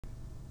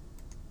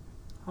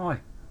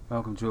Hi,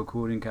 welcome to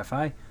Accordion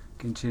Cafe,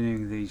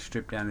 continuing the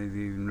strip down of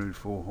the EVINRUDE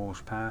 4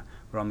 horsepower.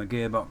 We're on the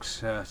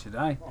gearbox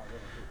today,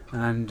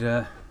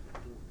 and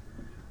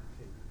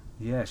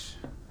yes,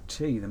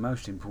 T, the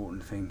most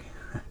important thing.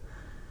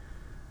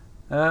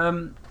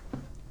 So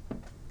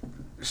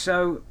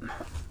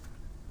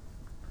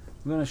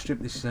we're going to strip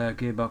this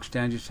gearbox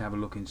down just to have a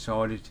look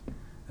inside it.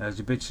 I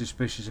was a bit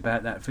suspicious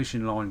about that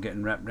fishing line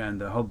getting wrapped around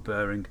the hub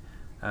bearing.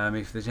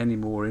 If there's any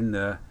more in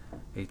there,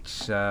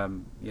 it's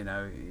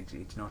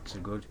it's not so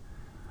good.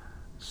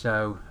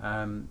 So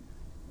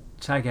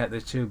take out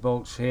the two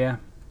bolts here.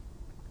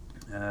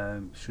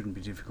 Shouldn't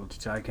be difficult to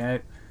take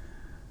out.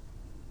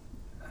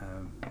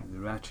 The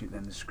ratchet,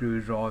 then the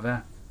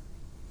screwdriver,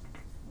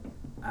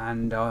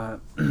 and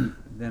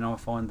then I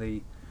find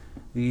the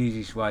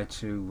easiest way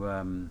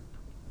to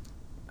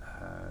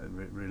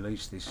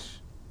release this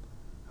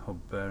hub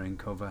bearing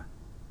cover.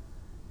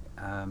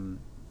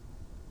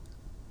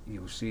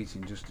 You'll see it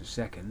in just a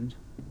second.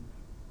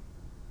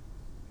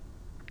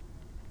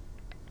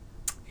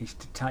 Is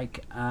to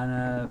take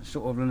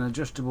sort of an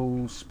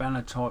adjustable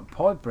spanner type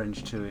pipe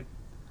wrench to it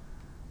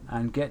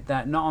and get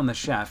that, not on the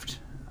shaft,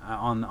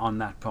 on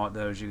that part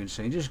there, as you can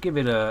see. Just give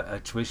it a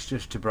twist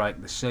just to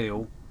break the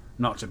seal,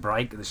 not to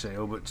break the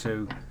seal, but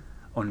to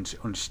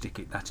unstick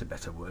it. That's a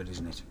better word,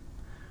 isn't it?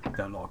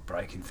 Don't like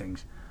breaking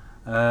things.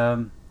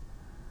 And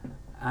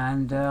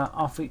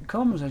off it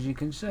comes, as you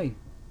can see.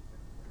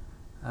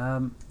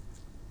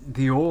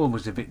 The oil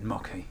was a bit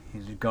mucky.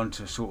 It had gone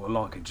to sort of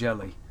like a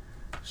jelly,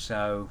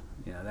 so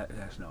you know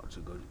that's not so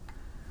good.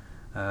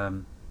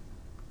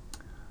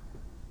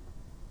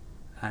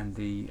 And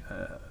the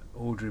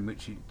order in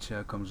which it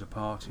comes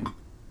apart in.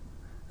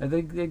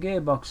 The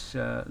gearbox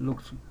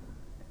looked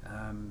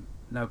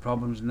no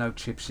problems, no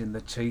chips in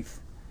the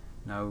teeth,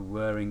 no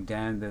wearing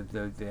down.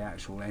 The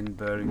actual end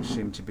bearings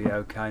seem to be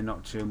okay,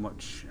 not too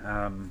much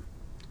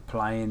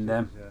play in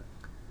them. There's a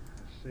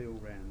seal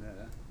round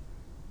there.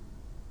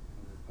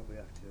 We'll probably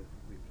have to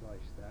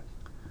replace that.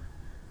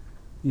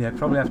 Yeah,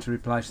 probably have to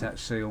replace that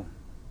seal.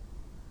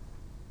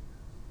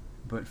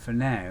 But for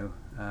now,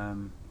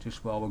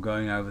 just while we're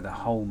going over the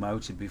whole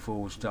motor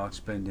before we start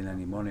spending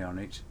any money on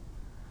it,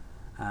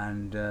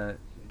 and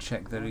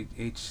check that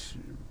it's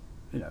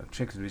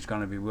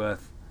going to be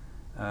worth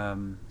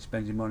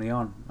spending money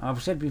on.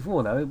 I've said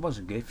before though, it was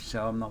a gift,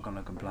 so I'm not going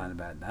to complain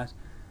about that.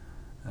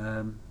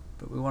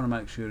 But we want to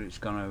make sure it's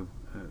going to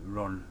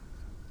run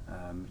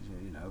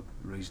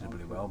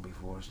reasonably well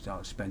before I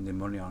start spending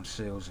money on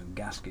seals and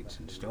gaskets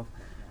and stuff.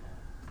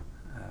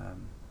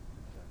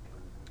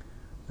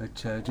 But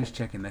just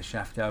checking the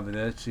shaft over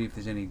there to see if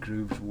there's any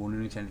grooves worn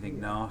in it, anything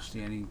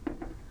nasty, any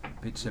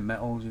bits of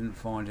metal. Didn't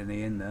find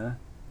any in there.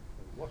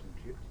 It wasn't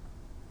chipped.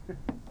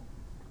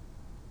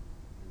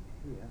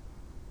 Here,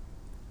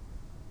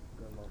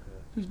 got like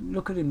a... Just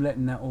look at him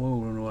letting that oil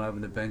run all over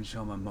the bench.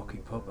 I'm a mucky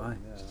pup, eh?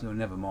 Still,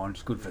 never mind.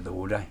 It's good for the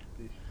wood, eh?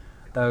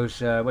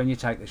 Those when you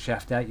take the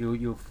shaft out,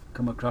 you'll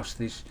come across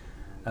this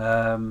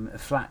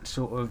flat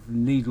sort of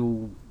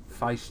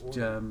needle-faced,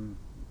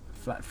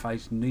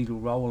 flat-faced needle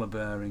roller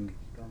bearing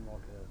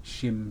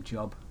shim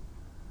job.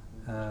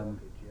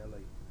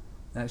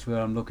 That's where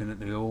I'm looking at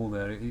the oil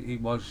there.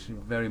 It was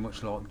very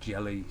much like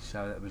jelly,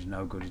 so that was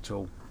no good at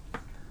all.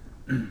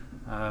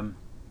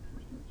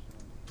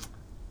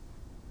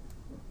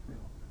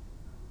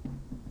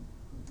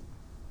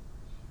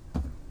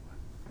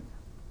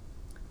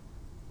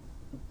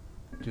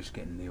 Just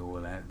getting the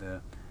oil out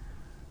there.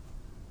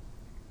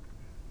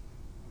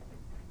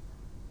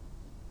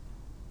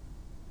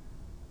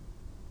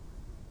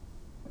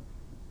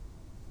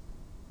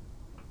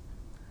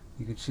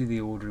 You can see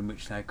the order in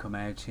which they come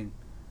out in.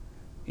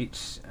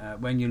 It's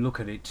when you look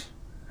at it,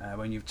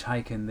 when you've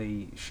taken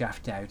the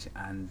shaft out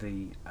and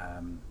the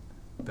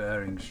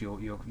bearings,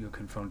 you're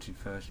confronted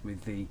first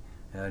with the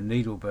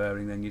needle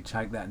bearing. Then you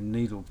take that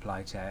needle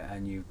plate out,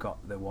 and you've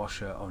got the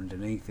washer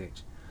underneath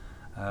it.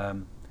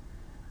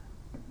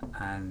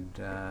 And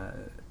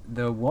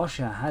the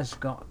washer has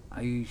got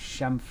a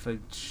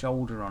chamfered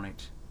shoulder on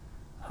it.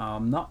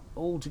 I'm not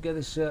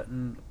altogether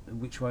certain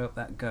which way up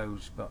that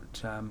goes,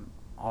 but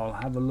I'll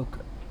have a look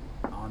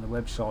on the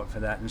website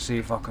for that and see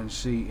if I can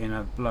see in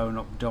a blown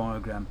up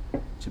diagram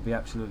to be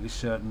absolutely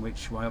certain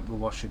which way up the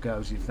washer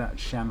goes, if that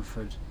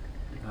chamfered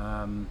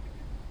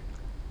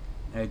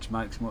edge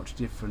makes much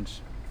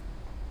difference.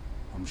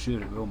 I'm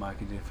sure it will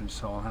make a difference,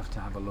 so I'll have to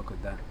have a look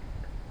at that.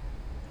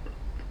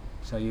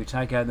 So you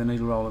take out the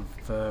needle roller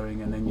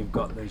furring, and then you've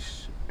got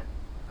this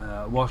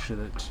washer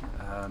that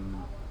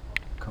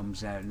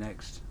comes out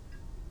next,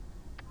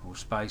 or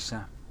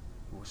spacer,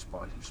 or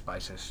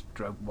spacer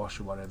stroke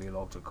washer, whatever you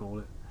like to call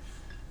it.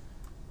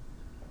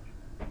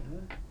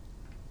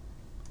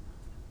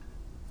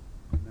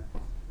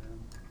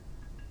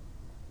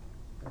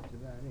 That's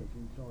about it.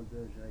 Inside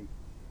there's a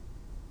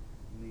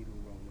needle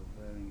roller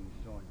bearing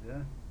inside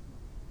there.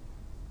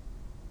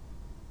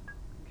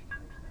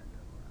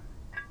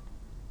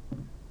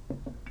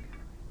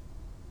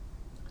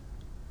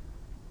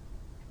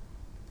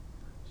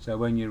 So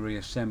when you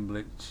reassemble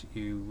it,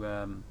 you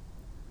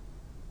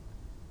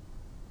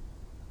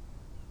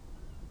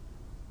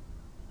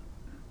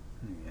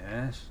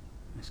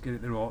let's get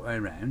it the right way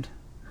around.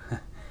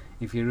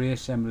 If you're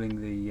reassembling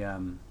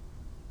the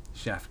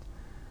shaft,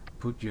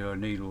 put your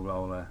needle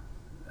roller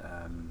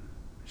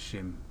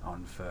shim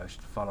on first,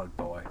 followed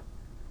by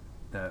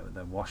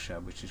the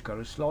washer, which has got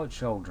a slight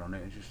shoulder on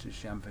it, and just a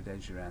chamfered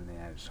edge around the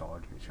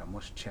outside, which I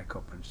must check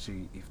up and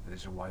see if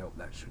there's a way up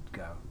that should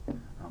go.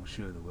 I'm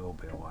sure there will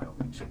be a way up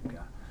it should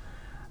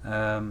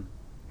go.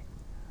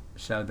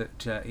 So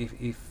that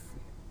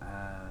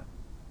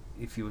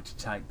if you were to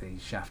take the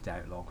shaft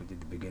out like we did at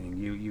the beginning,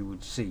 you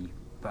would see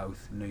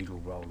both needle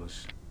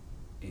rollers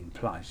in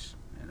place,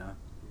 you know.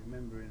 You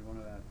remember in one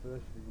of our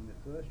in the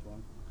first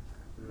one,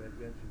 we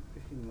had some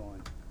fishing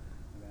line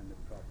around the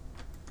prop.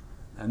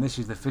 And this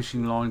is the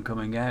fishing line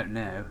coming out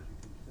now.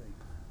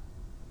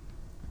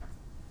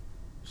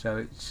 So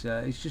it's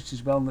just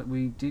as well that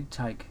we did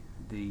take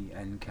the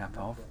end cap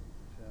off,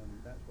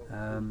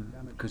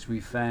 because we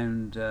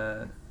found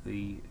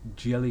the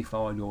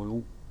jellified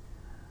oil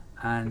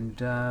and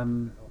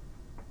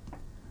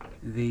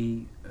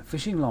the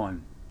fishing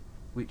line,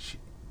 which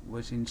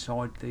was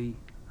inside the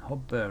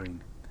hub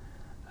bearing,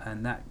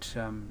 and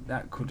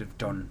that could have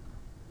done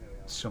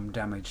some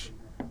damage,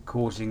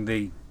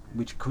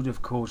 which could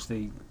have caused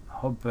the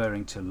hub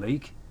bearing to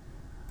leak,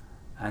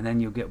 and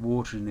then you'll get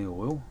water in the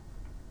oil,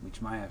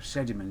 which may have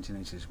sediment in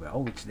it as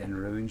well, which then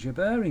ruins your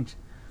bearings.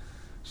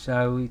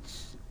 So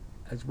it's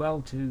as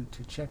well to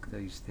check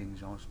these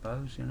things, I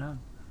suppose, you know.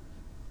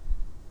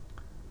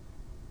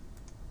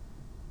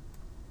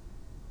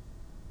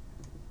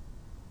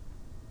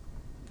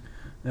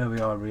 There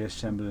we are,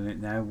 reassembling it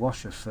now.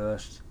 Washer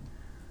first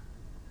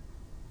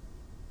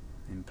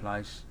in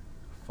place,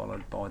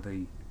 followed by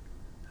the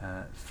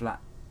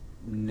flat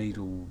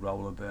needle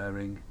roller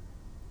bearing,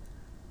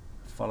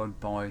 followed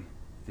by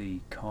the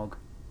cog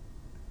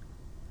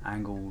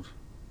angled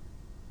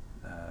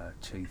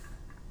teeth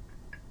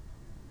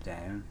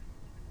down,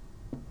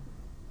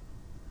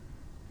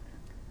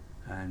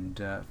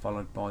 and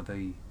followed by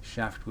the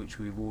shaft, which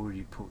we've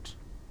already put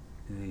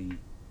the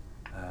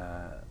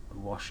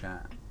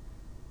washer,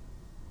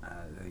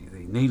 the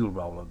needle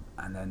roller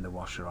and then the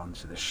washer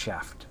onto the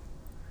shaft,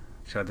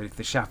 so that if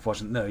the shaft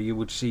wasn't there, you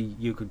could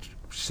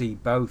see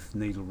both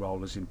needle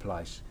rollers in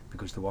place,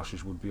 because the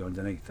washers would be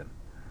underneath them.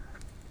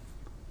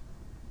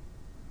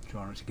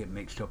 Trying not to get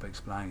mixed up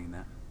explaining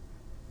that,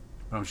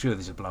 but I'm sure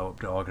there's a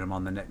blow-up diagram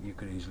on the net you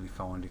can easily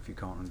find if you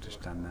can't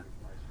understand that.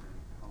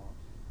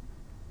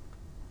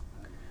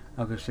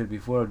 Like I said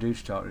before, I do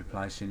start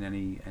replacing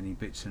any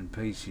bits and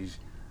pieces,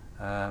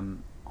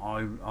 I'm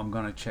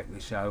going to check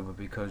this over,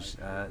 because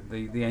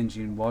the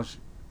engine was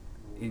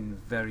in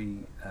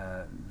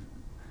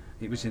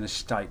it was in a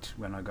state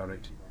when I got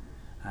it,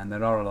 and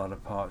there are a lot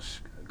of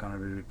parts going to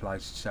be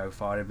replaced so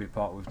far. Every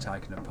part we've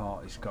taken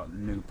apart, it's got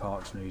new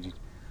parts needed,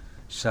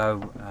 so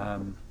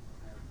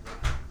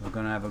we're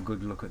going to have a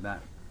good look at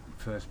that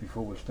first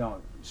before we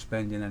start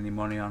spending any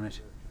money on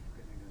it.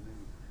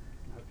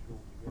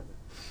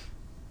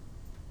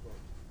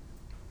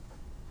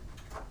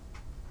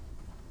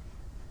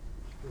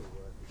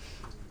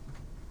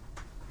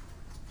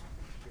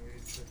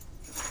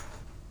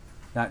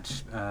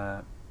 That's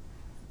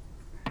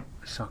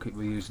socket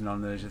we're using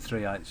on there is a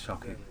 3/8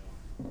 socket.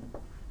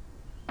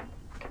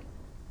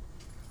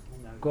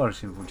 Quite a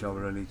simple job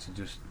really, to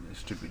just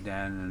strip it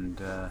down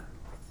and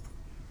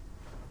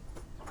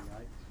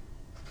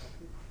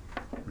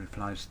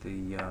replace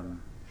the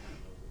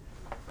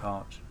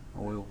parts,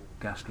 oil,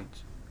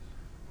 gaskets.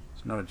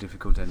 It's not a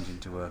difficult engine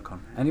to work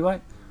on.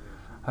 Anyway,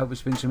 hope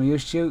it's been some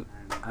use to you,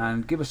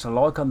 and give us a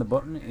like on the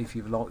button if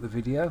you've liked the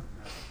video,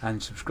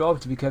 and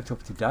subscribe to be kept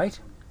up to date.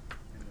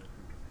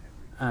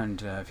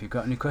 And if you've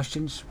got any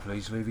questions,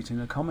 please leave it in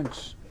the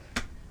comments.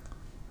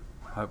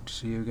 Hope to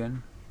see you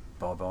again.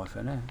 Bye bye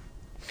for now.